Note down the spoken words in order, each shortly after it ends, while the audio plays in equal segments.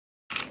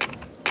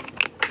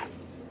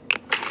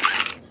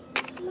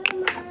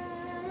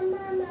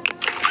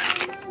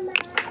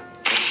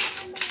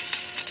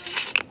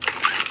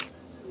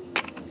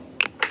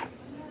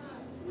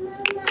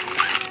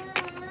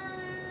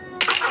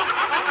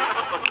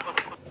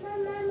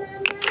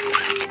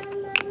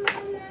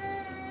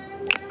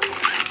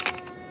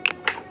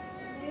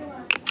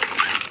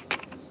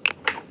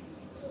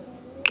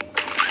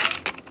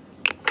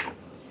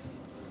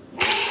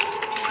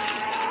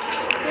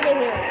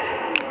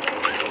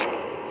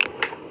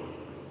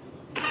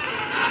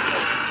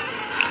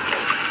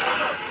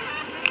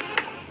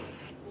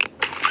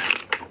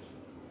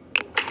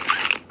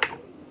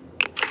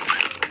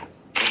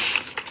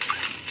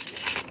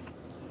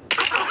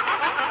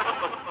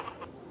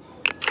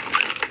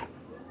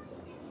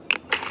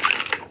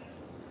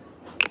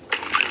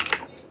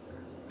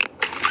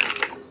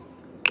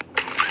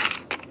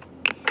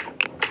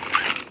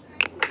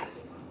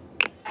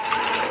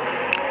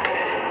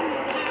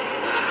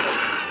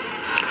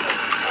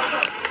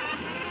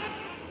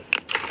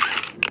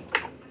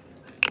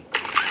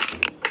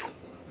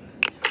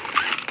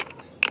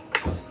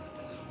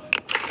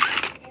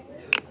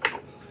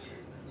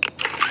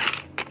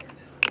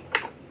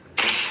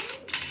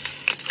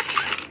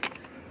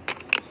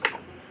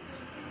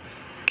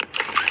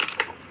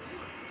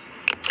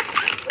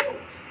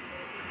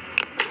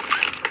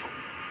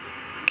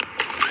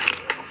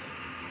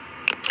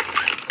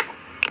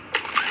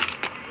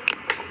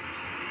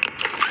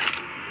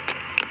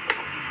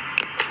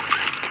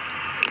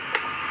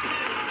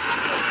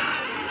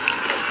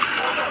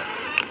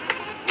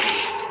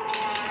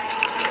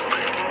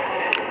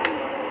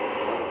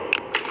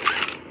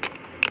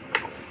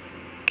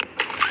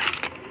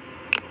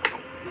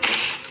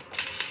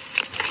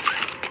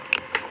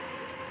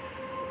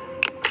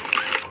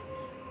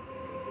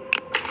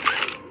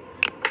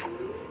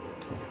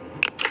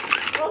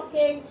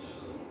Okay.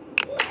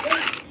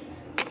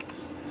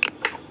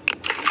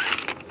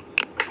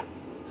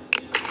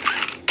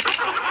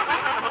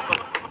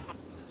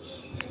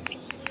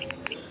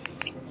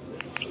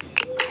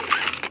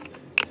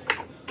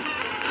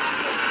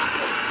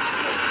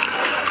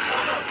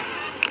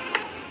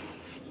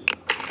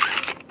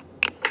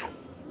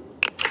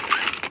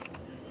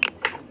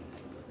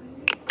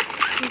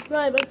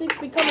 Subscribe. I think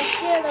becoming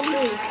scared of me.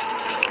 I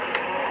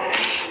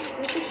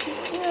think she's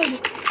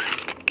scared.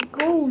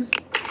 Ghost.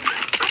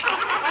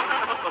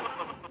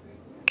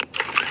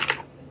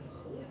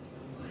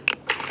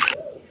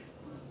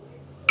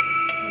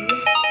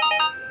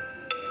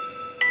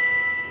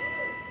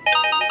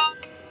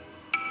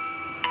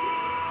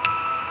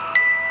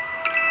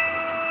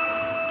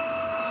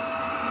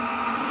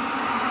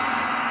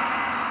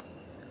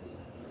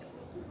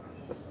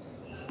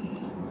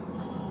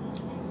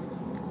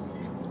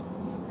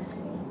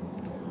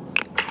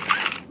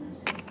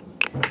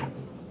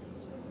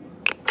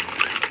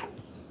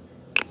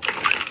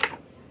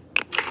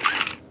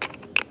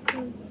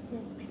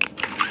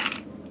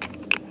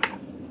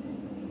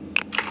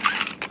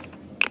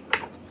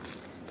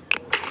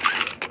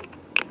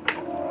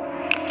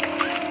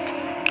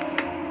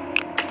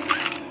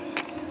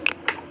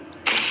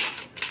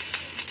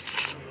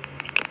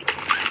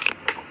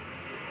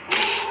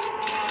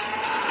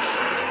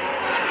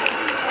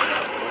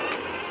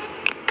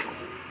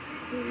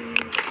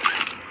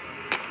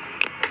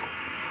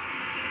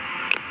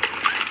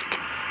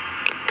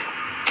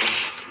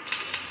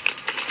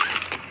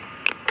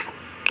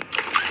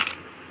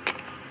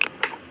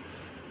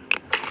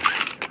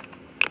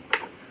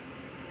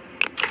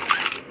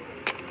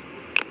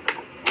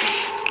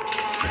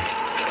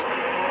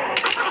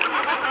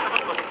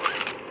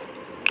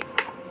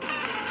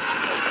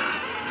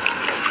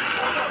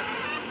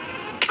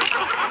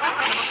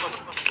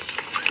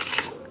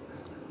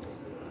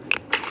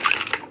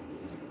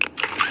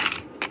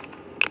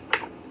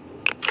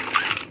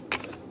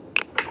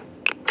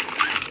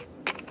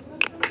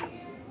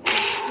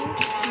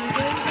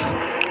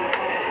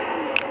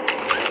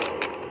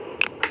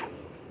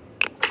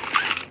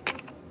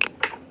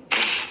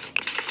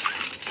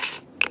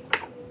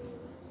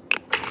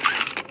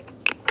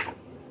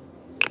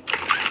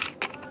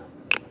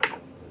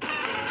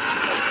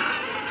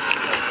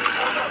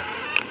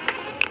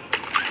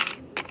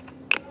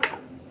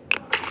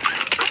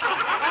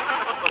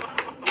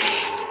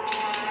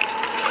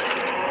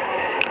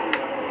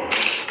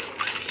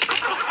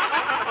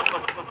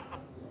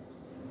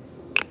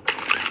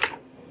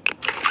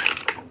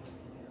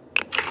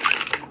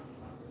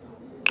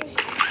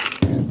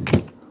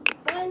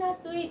 Why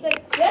not do it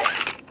like that?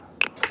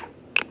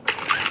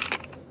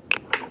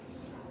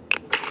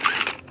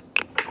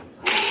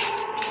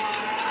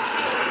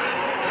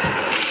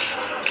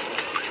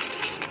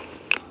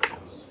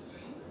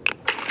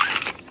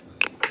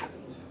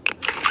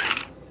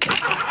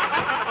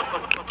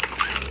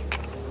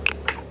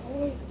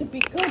 Always to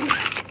become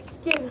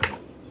scared.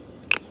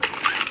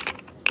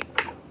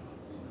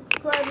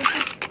 Subscribe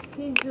if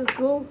you need to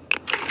go.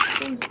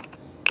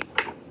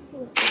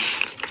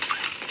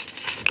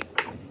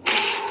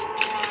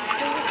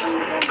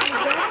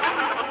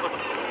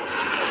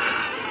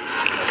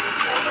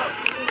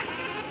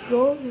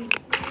 Go.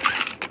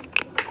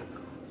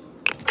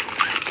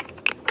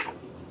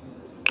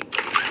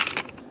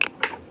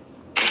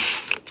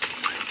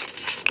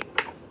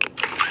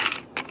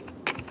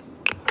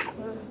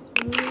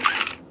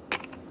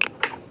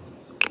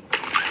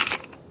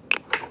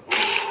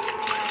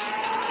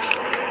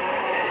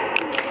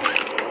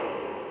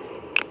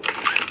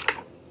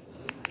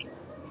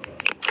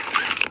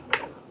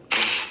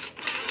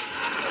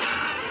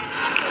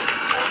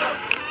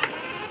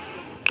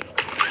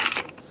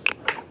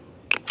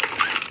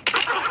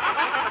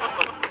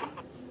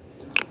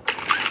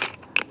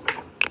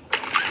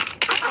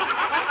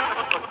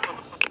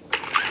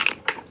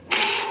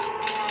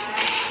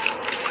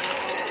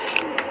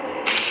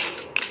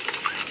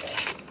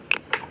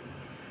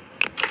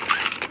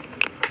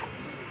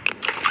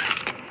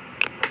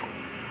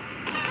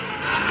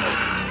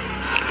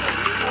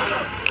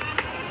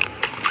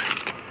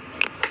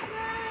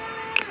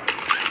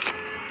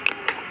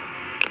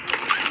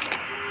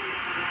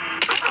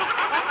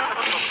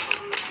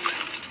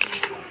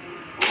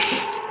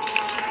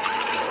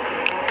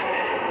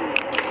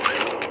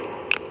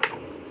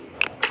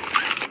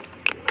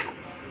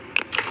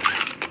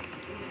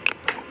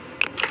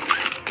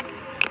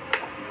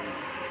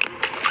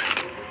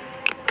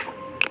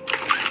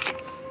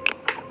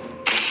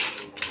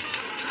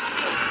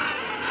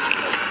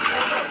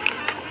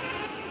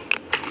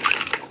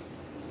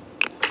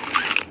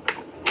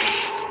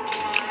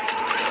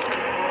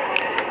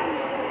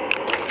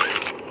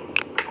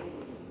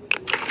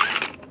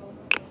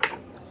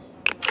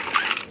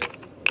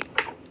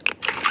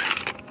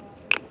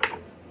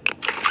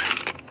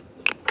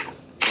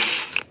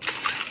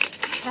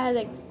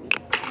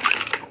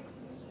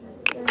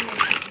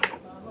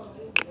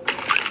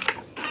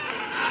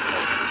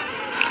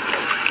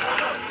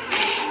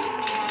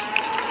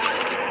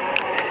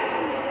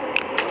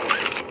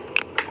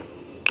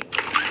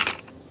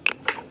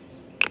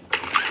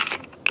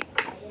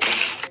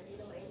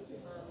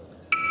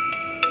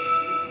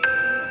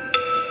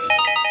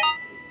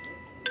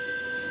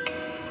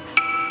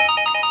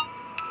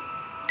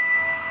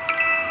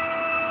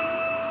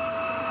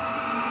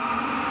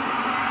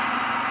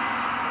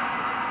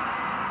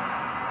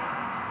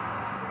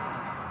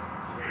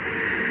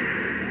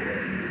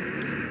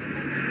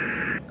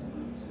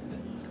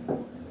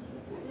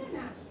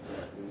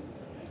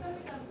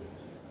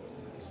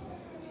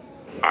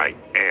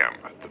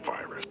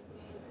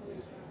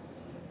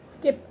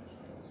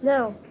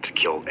 now. To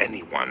kill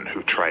anyone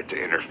who tried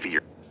to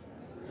interfere.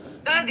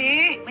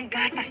 Daddy! May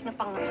gatas na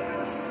pang...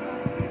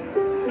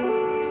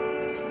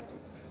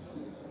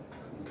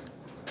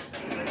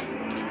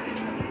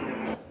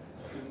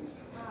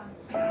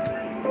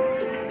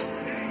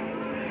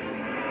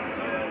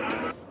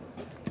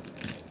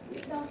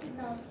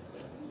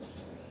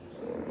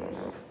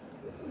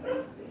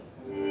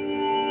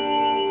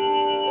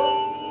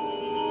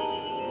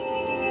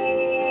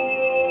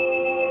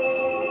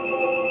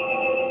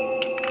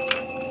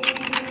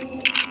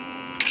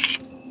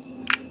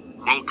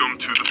 Welcome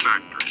to the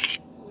factory.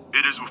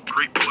 It is with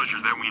great pleasure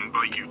that we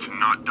invite you to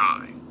not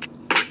die.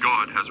 The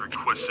god has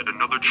requested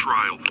another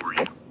trial for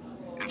you,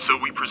 and so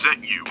we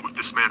present you with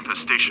this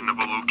manifestation of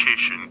a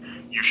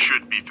location you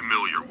should be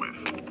familiar with.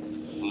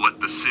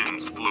 Let the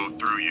sins flow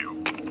through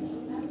you.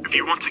 If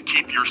you want to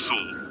keep your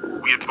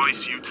soul, we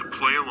advise you to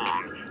play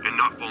along and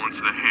not fall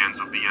into the hands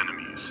of the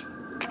enemies.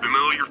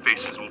 Familiar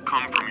faces will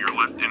come from your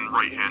left and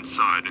right hand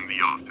side in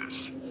the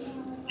office.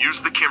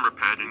 Use the camera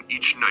pad in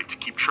each night to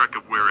keep track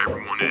of where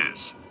everyone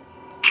is.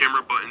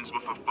 Camera buttons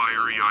with a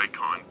fiery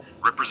icon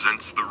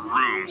represents the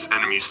rooms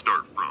enemies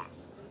start from,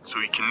 so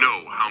you can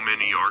know how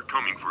many are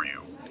coming for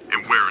you,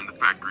 and where in the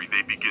factory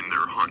they begin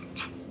their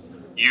hunt.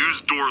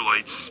 Use door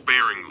lights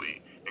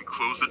sparingly, and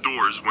close the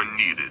doors when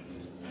needed.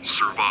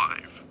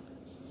 Survive.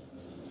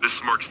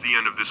 This marks the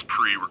end of this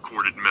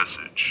pre-recorded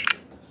message.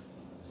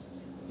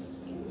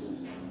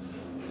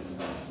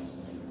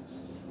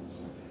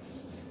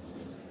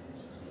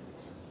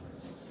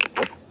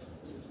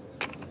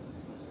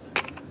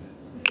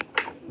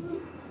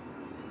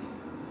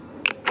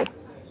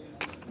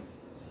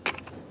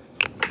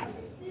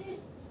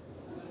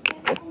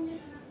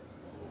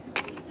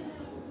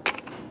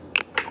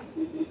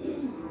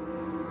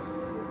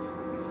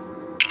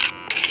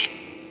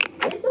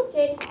 It's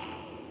okay.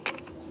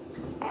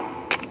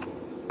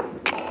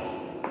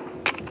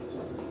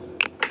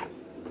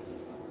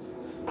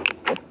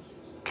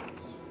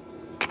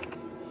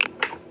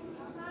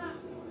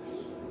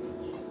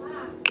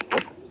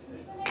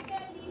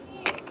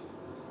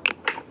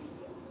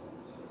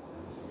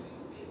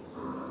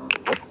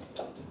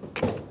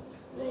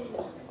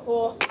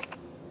 Cool.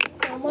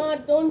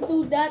 Mama, don't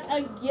do that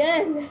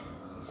again.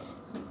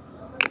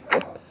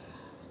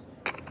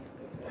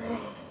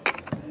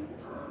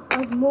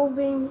 I'm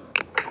moving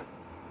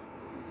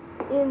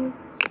in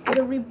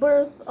the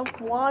rebirth of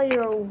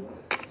Wario.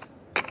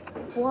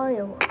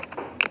 Wario.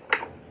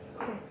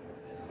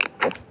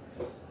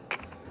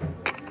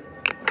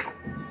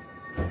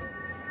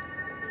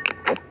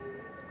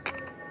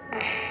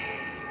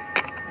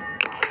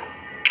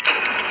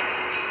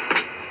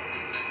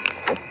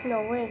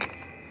 No way.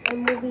 I'm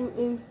moving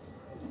in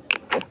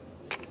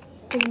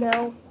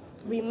female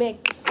remix.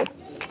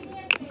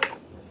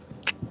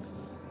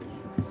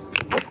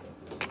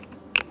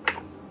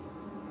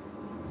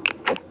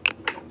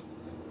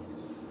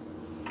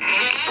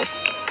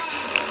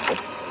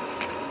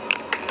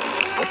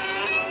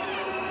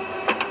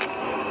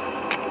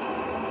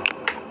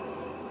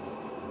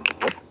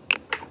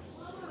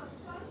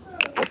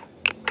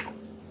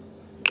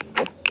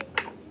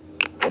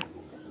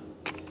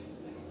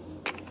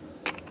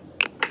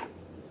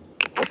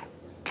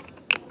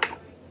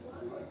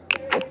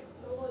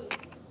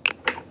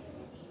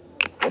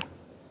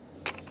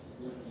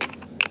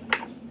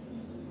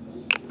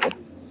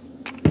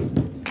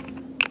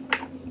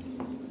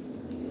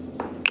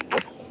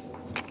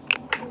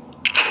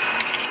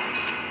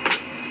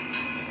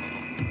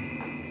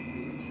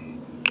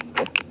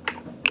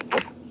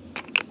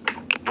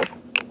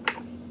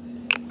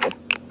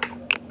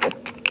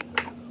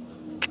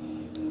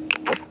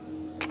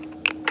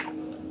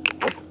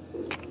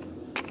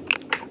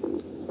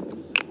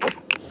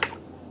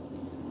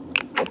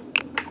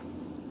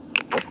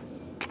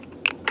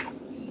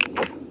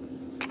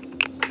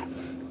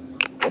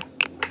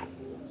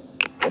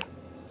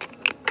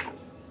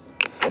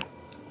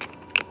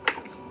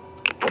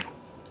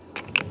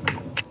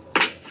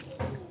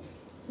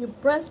 You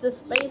press the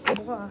space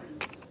bar.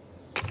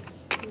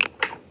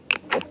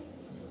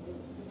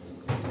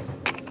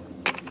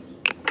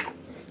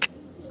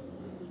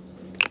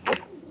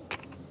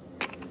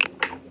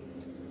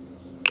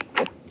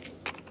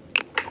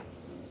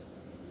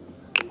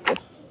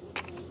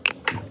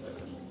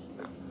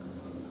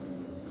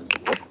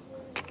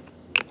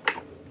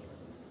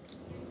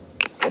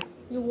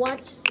 You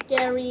watch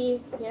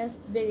scary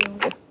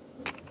videos.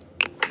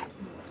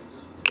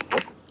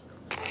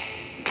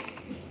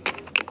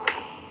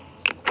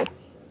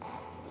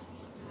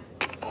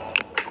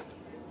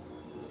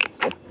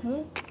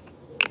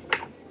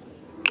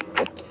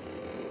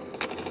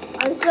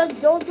 I said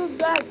don't do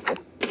that.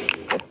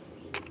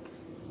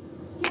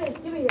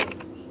 Give me here.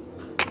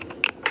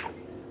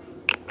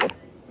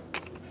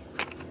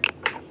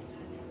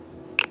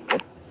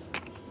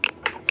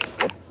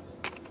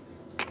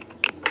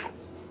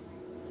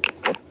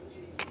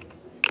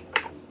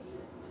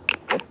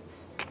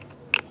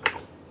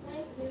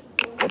 Thank you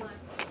so much.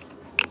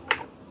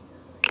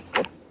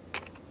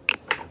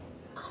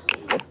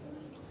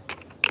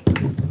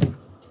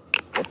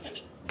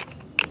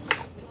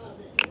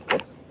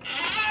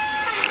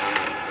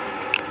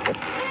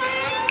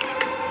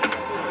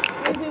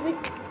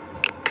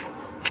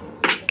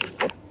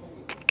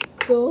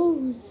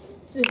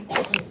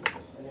 He's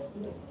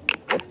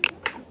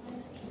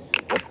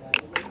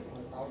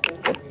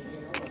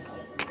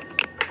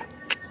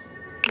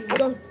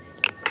gone.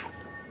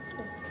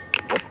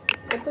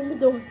 Open the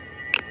door.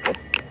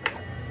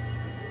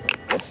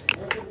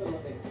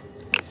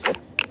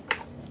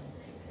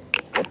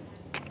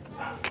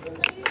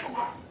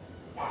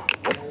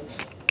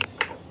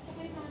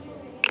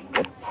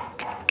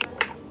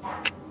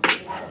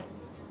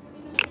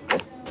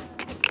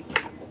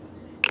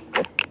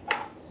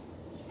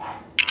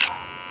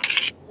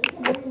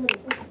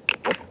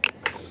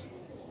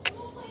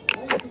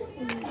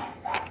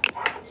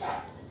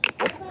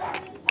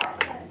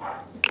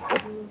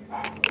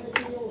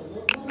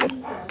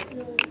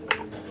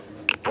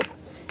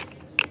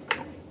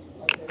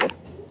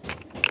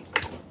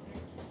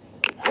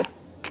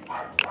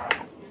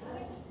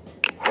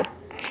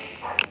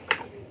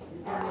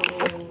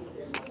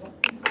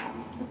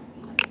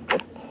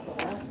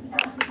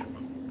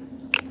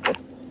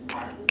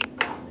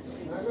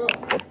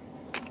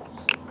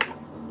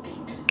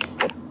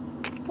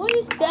 What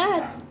is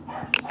that?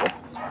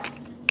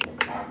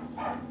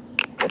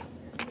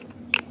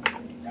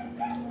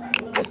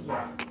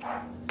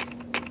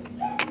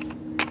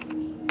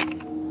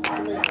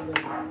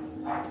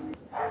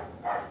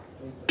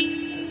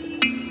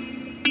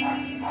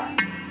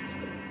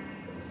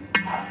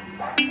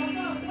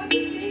 What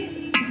is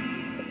this?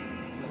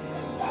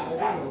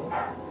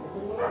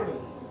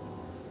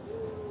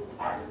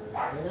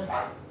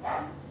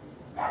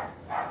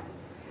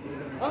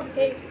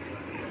 Okay.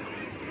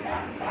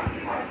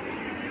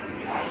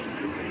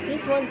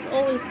 This one's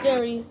always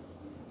scary.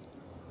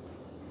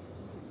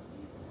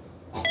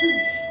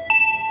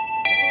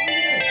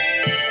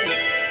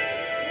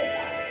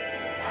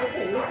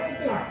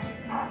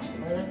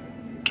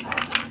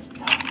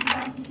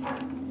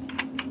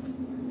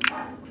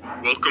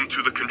 Welcome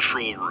to the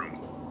control room.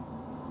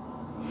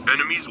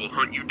 Enemies will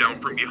hunt you down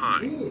from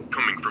behind,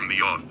 coming from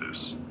the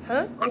office.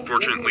 Huh?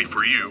 Unfortunately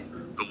for you,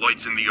 the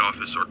lights in the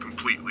office are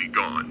completely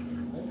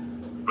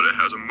gone, but it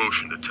has a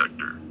motion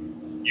detector.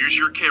 Use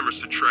your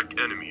cameras to track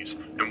enemies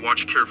and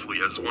watch carefully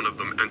as one of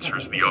them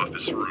enters the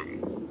office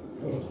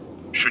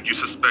room. Should you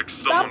suspect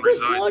someone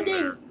resides in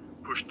there,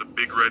 push the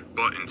big red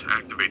button to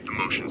activate the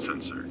motion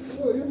sensor.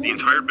 The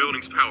entire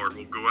building's power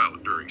will go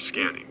out during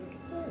scanning.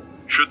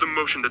 Should the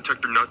motion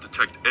detector not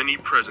detect any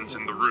presence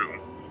in the room,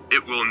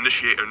 it will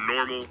initiate a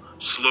normal,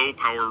 slow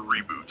power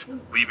reboot,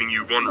 leaving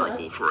you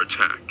vulnerable for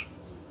attack.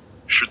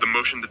 Should the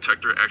motion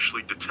detector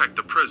actually detect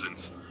a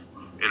presence,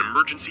 an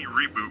emergency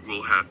reboot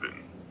will happen.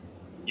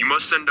 You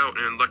must send out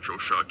an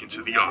electroshock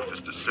into the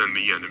office to send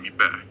the enemy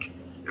back,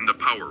 and the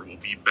power will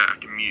be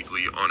back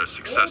immediately on a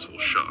successful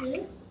shock.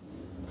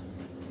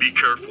 Be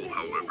careful,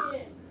 however.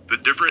 The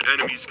different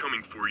enemies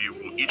coming for you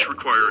will each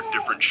require a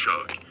different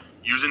shock.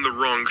 Using the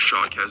wrong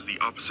shock has the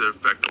opposite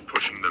effect of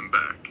pushing them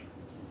back.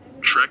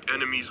 Track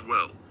enemies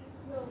well.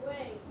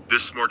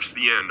 This marks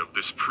the end of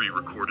this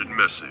pre-recorded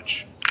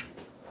message.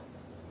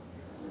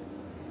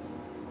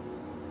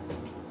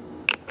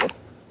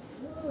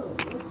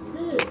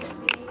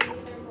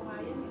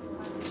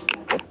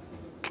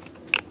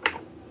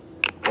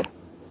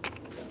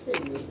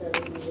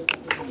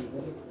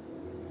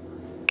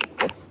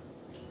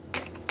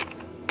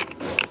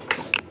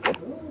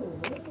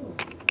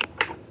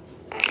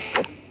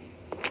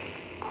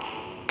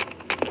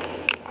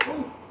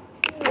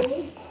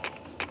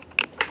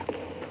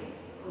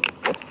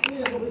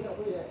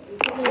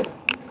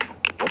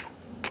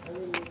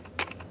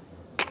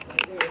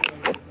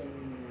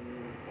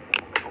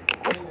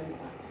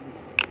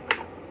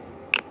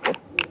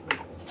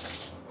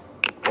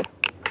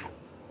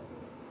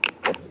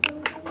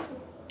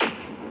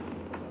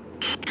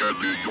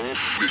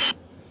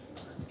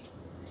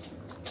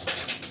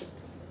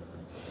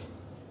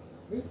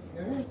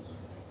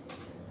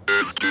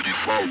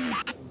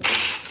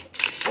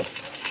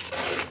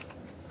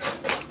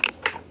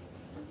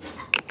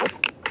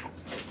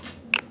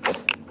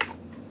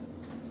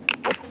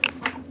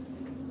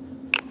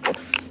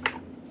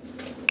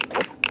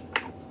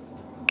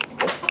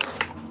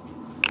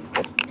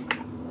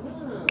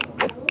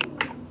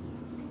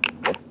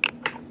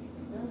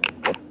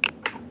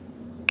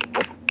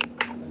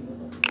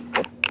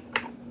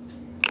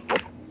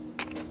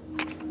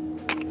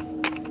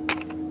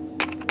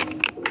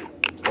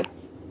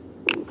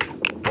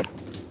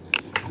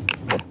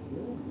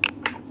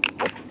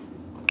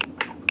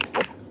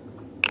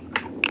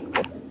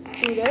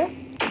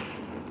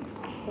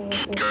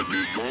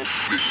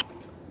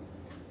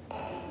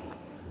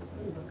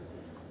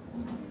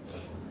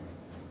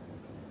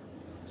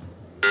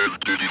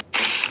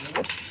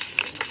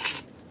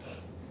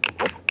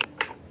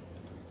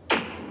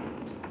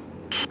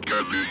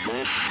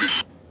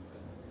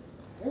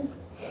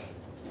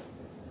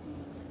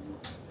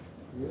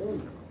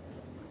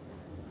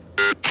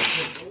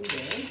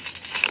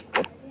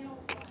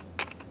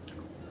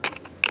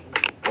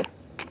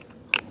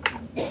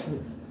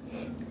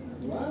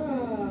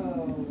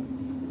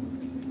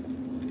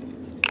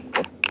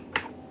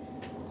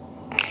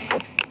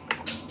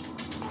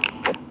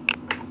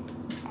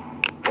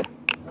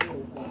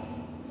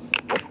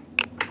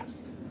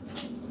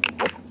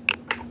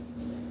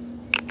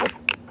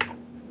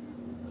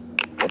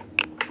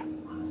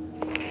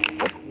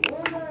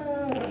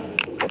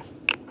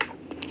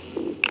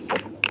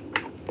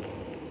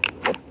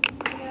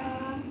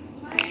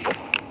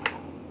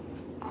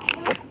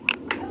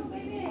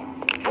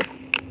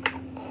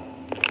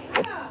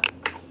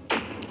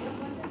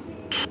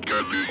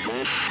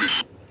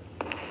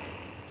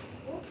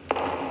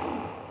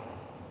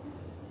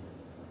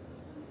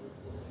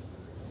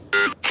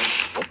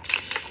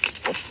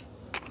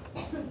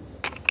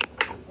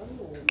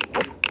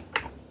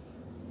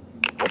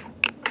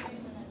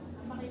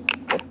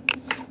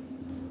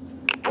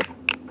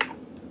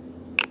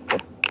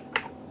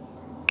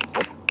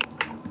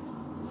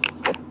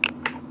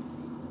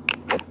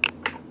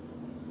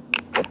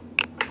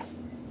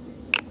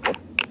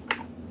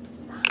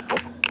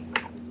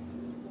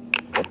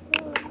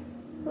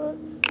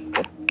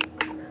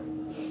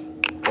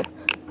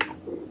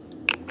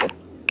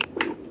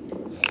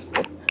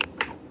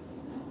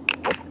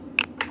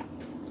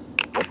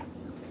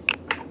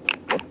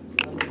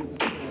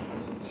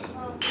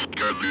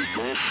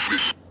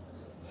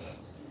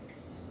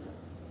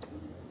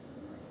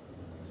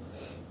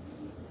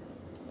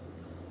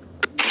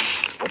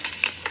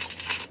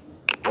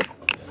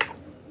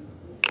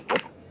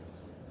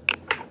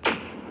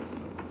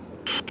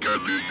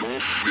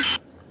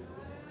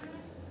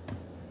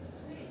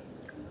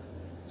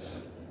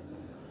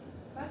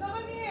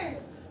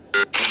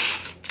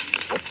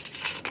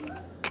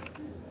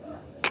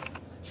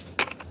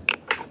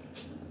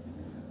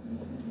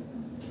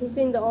 He's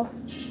in the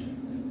office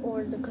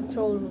or the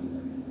control room.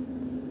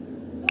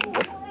 Go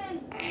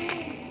ahead.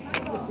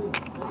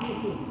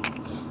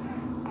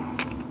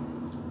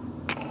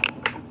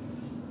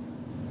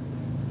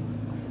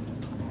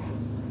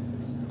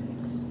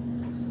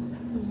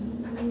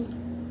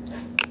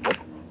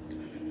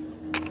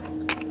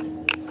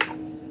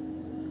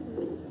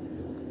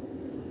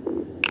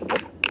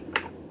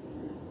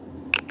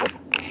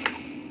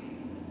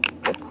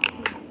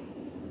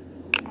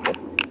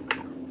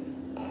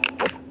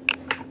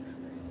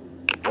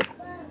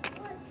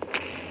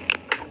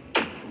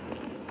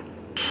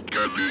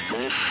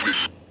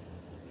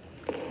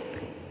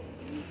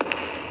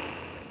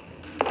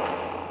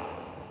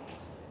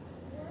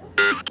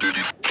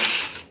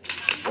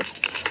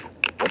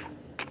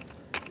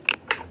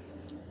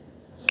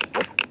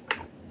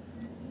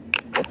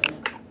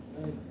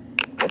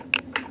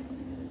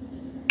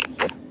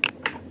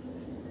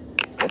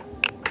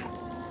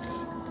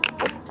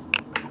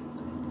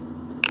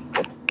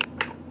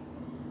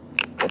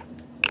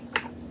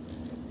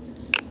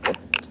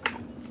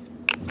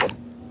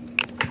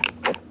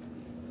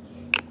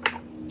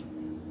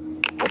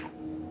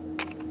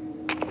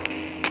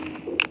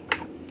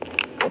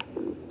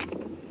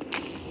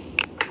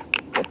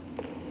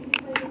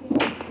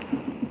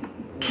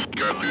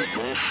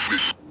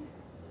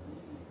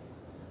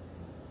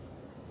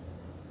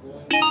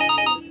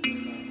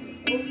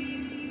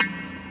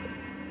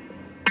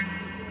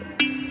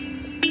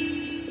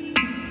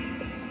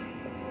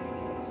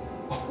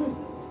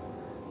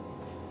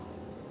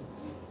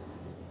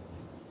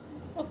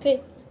 Okay.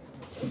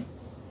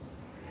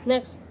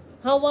 Next,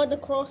 how about the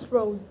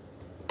crossroad?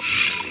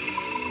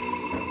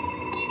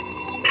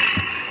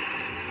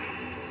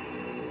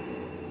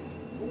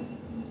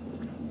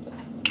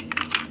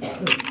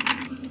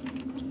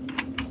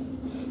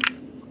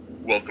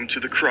 Welcome to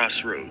the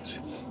crossroads.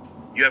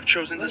 You have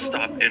chosen to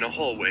stop in a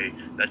hallway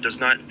that does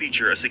not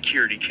feature a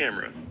security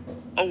camera.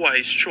 A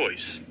wise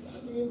choice.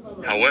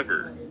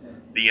 However,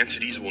 the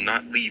entities will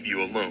not leave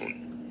you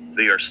alone.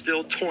 They are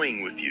still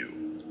toying with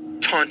you,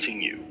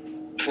 taunting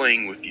you,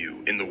 playing with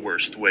you in the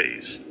worst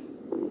ways.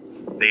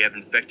 They have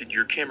infected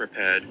your camera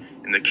pad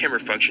and the camera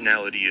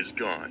functionality is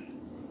gone.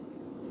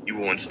 You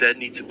will instead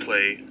need to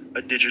play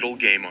a digital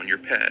game on your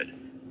pad,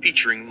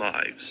 featuring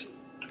lives.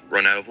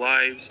 Run out of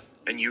lives,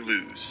 and you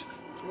lose.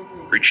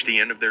 Reach the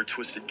end of their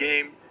twisted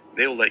game,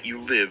 they'll let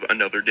you live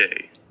another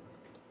day.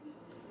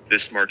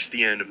 This marks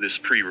the end of this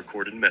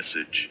pre-recorded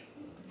message.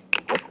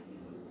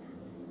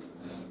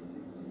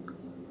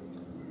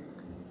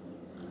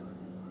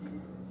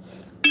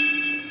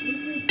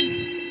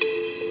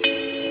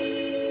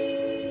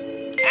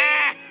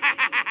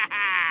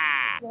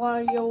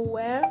 Wario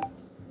where?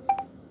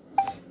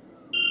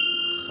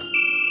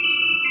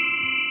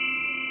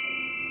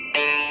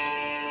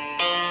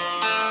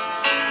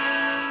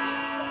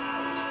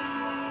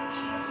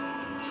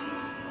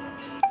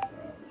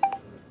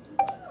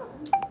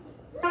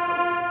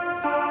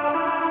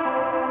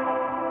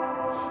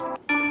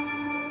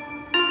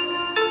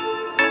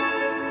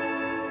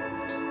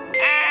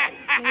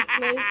 We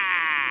play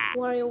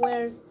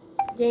WarioWare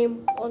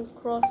game on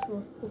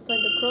crossroad, inside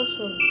the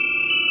crossroad of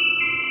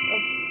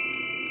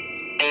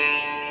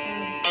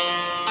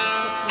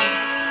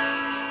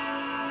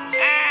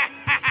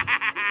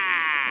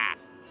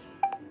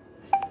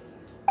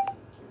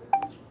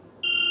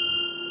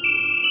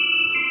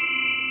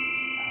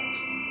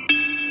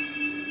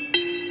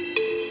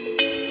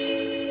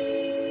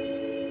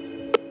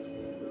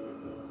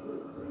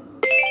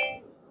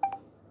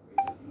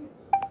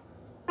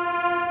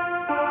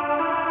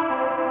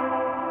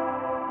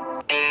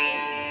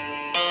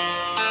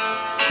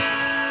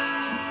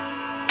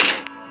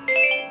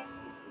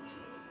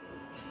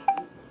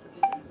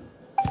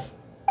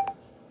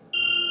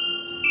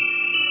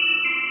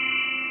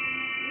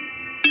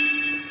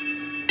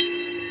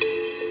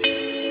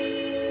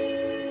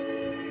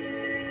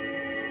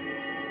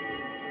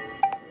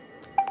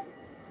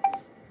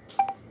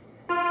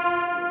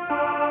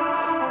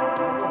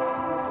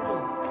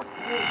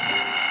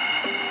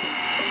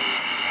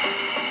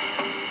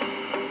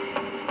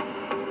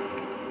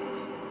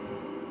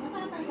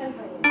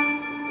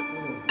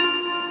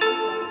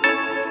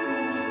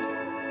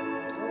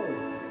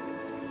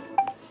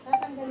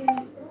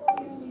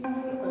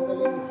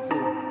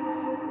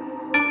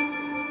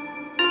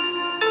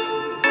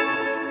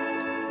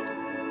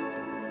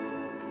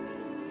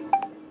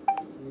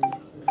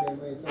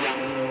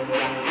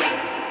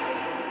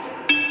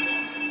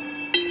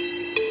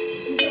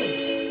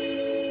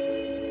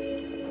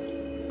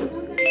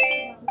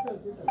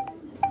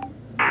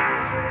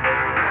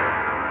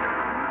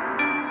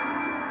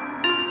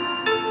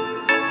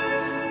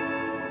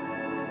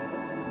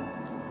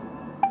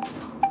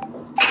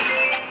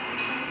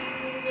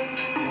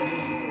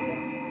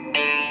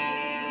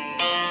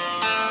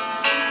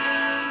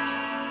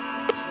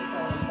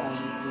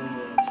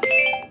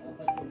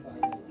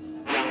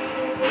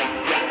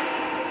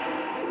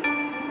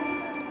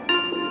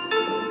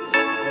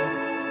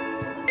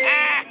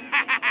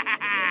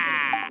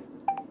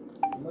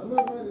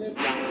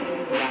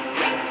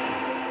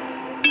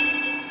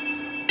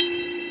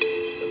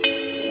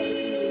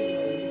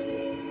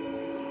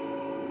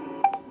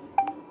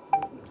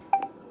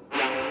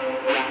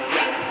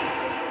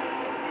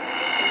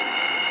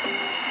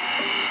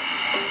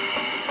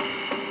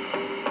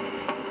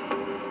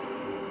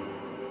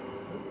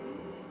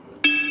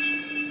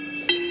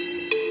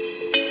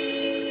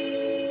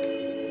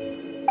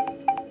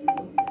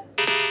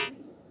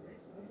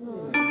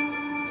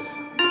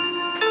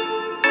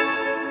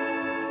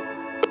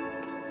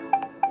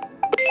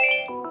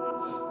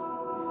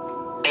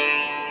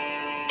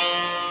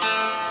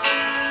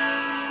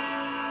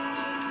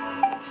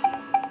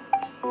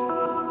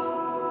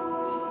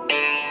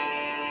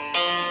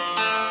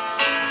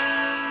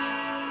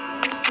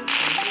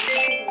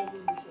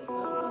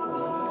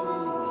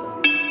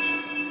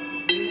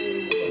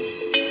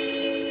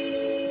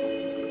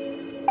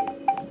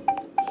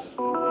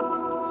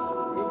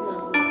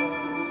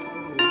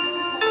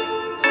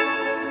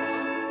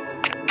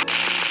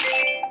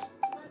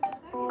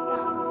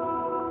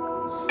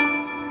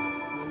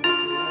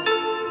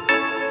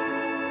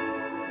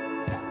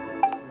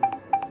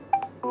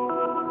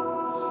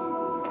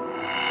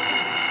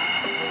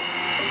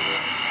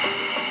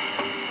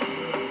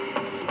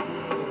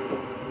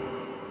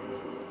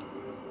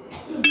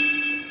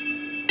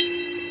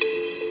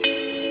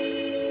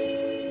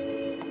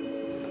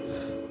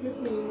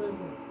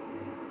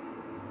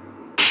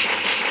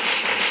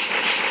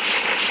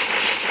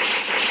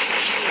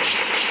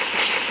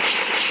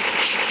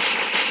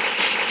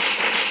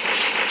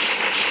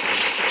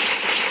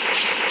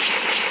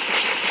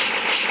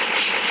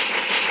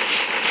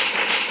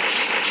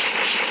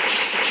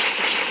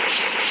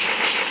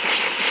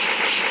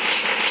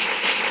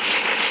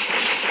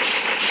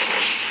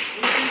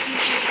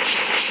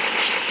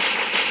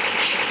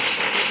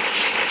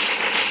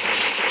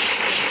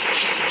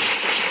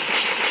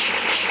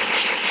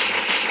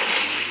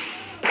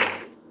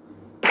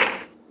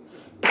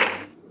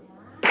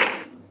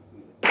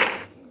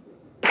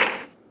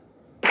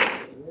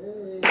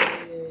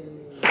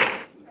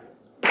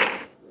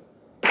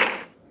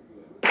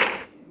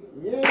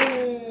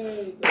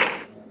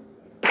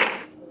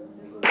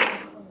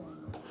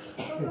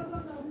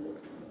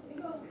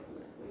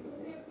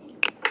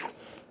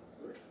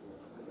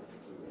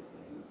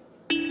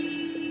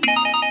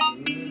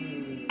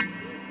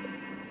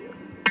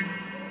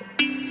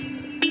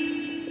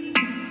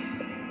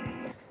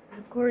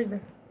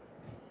corridor.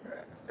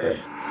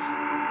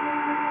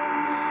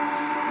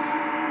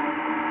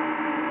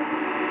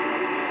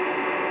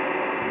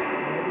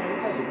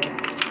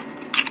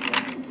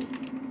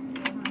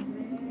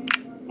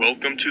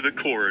 Welcome to the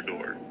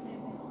corridor.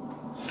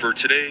 For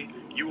today,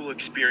 you will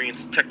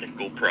experience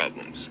technical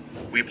problems.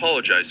 We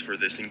apologize for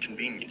this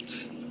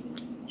inconvenience.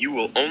 You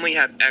will only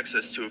have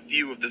access to a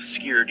few of the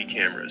security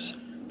cameras,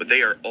 but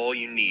they are all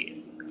you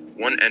need.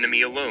 One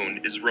enemy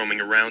alone is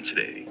roaming around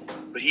today,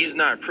 but he is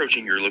not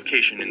approaching your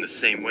location in the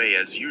same way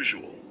as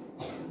usual.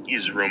 He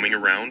is roaming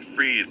around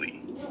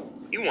freely.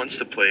 He wants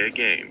to play a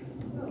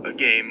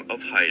game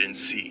of hide and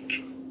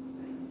seek.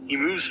 He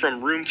moves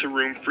from room to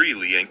room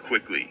freely and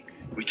quickly,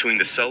 between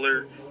the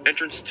cellar,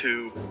 entrance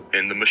 2,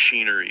 and the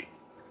machinery.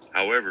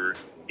 However,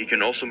 he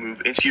can also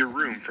move into your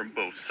room from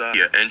both sides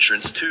via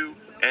entrance 2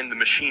 and the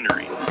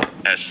machinery,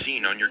 as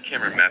seen on your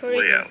camera map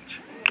layout.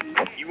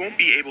 You won't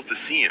be able to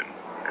see him,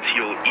 as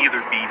he'll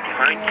either be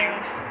behind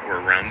you or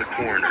around the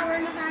corner,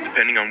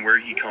 depending on where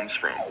he comes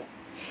from.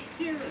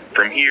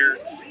 From here,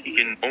 he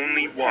can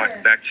only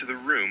walk back to the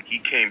room he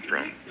came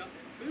from.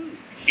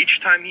 Each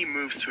time he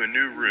moves to a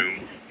new room,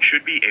 you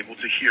should be able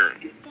to hear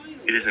him.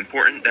 It is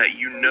important that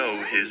you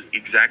know his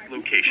exact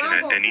location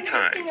at any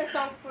time. Can I sing a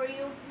song for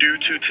you? Due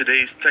to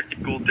today's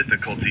technical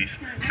difficulties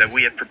that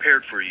we have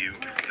prepared for you,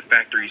 the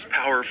factory's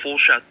power will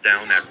shut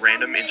down at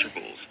random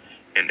intervals,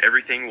 and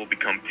everything will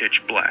become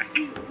pitch black.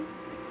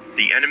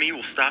 The enemy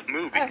will stop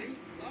moving.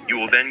 You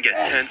will then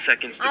get 10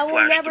 seconds to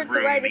flash the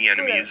room the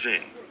enemy is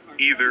in,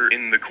 either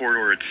in the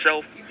corridor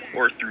itself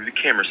or through the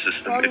camera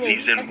system if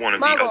he's in one of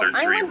the other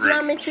 3 rooms.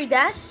 Geometry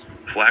Dash.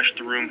 Flash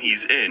the room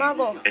he's in,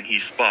 and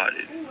he's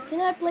spotted. Can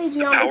I play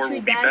The power Geometry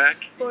will be Dash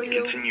back for and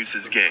you? continues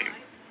his game.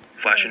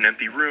 Flash an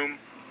empty room,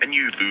 and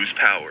you lose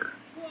power.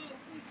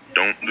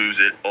 Don't lose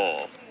it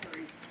all.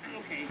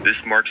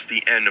 This marks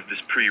the end of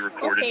this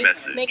pre-recorded Okay,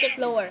 message. make it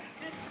lower.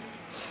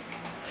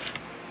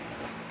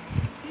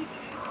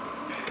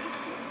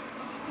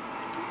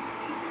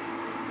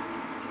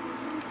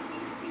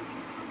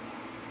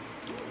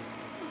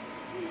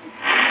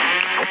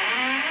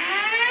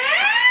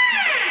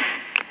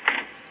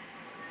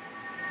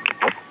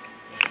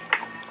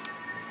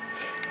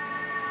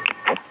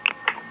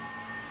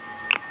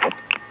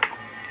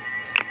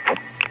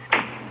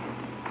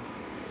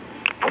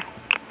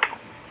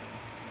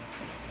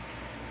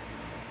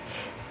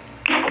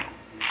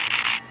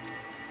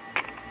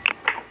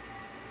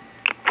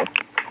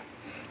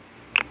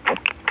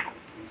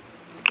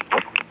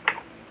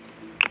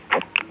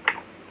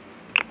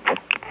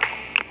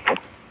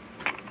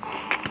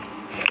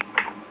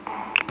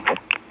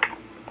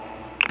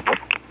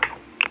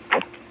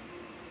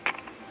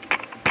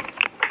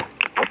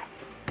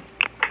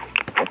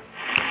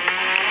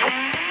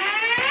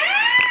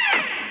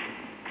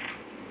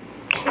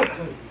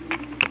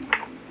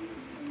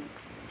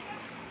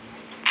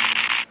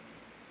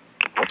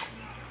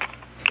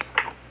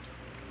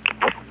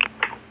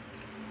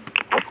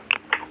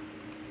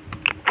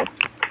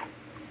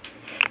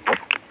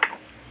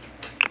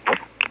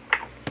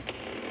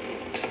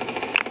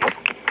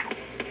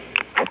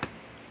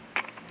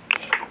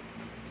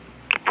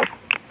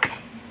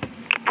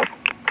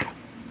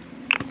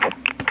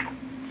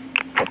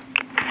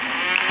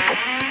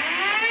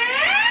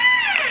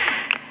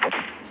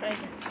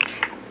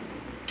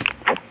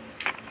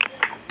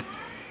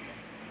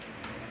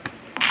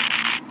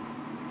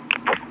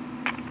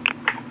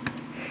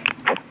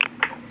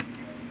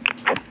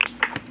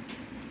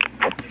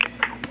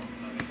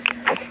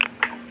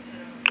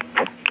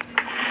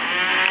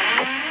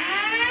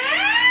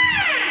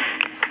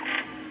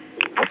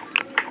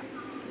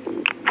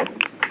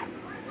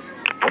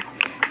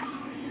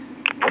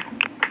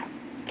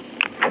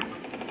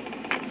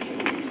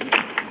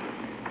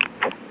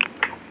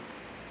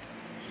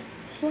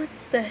 What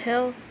the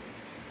hell?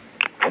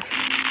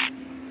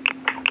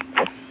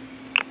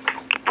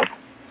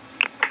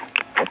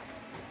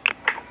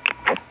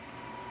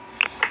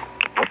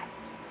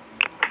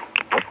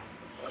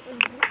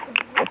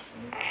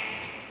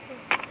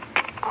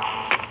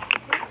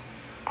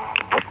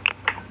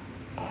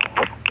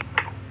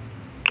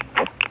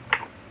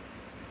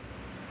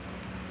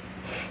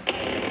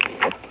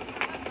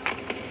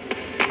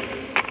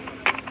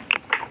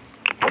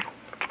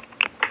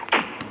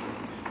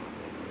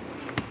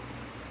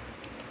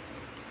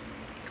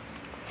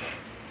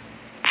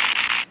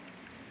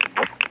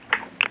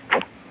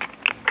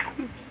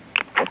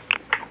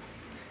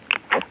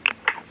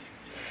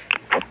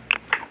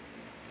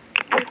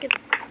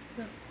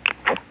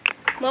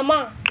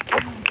 Mama.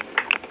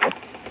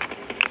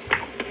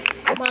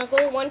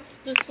 Margot wants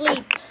to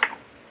sleep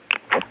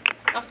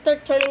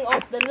after turning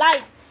off the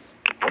lights.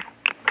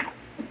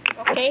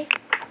 Okay?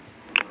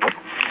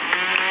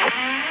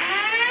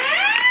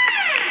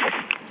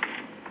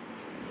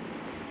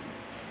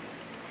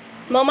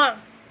 Mama.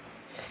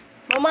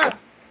 Mama.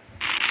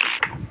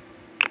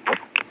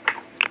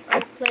 I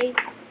play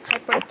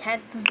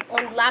Hypercats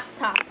on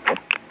laptop.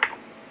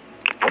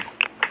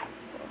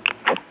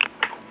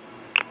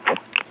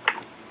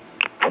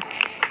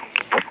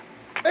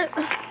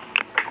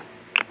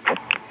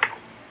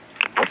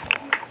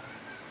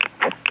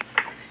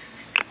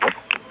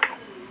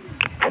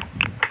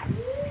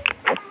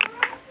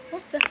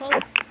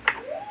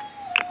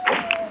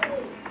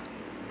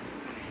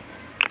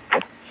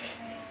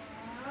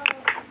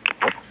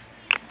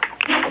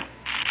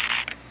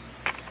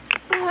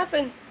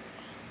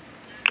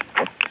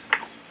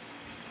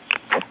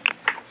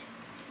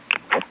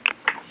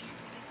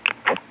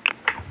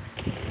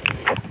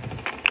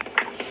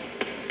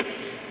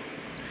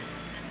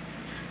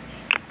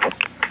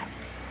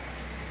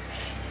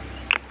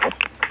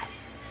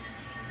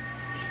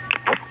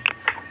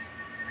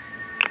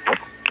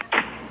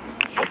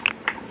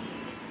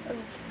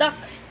 Stuck.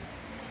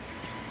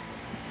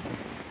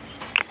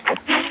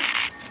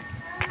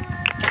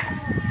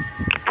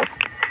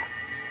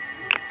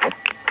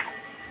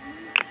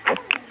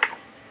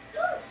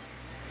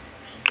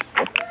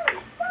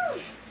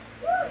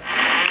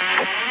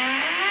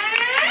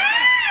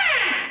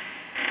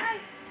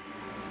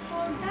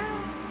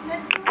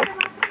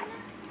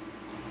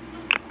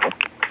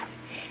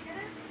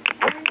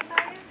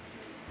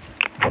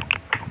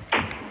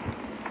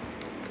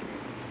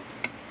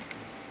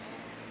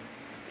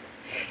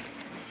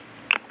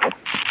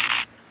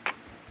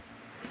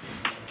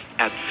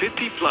 At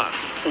 50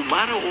 plus,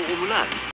 umaraw o umulan,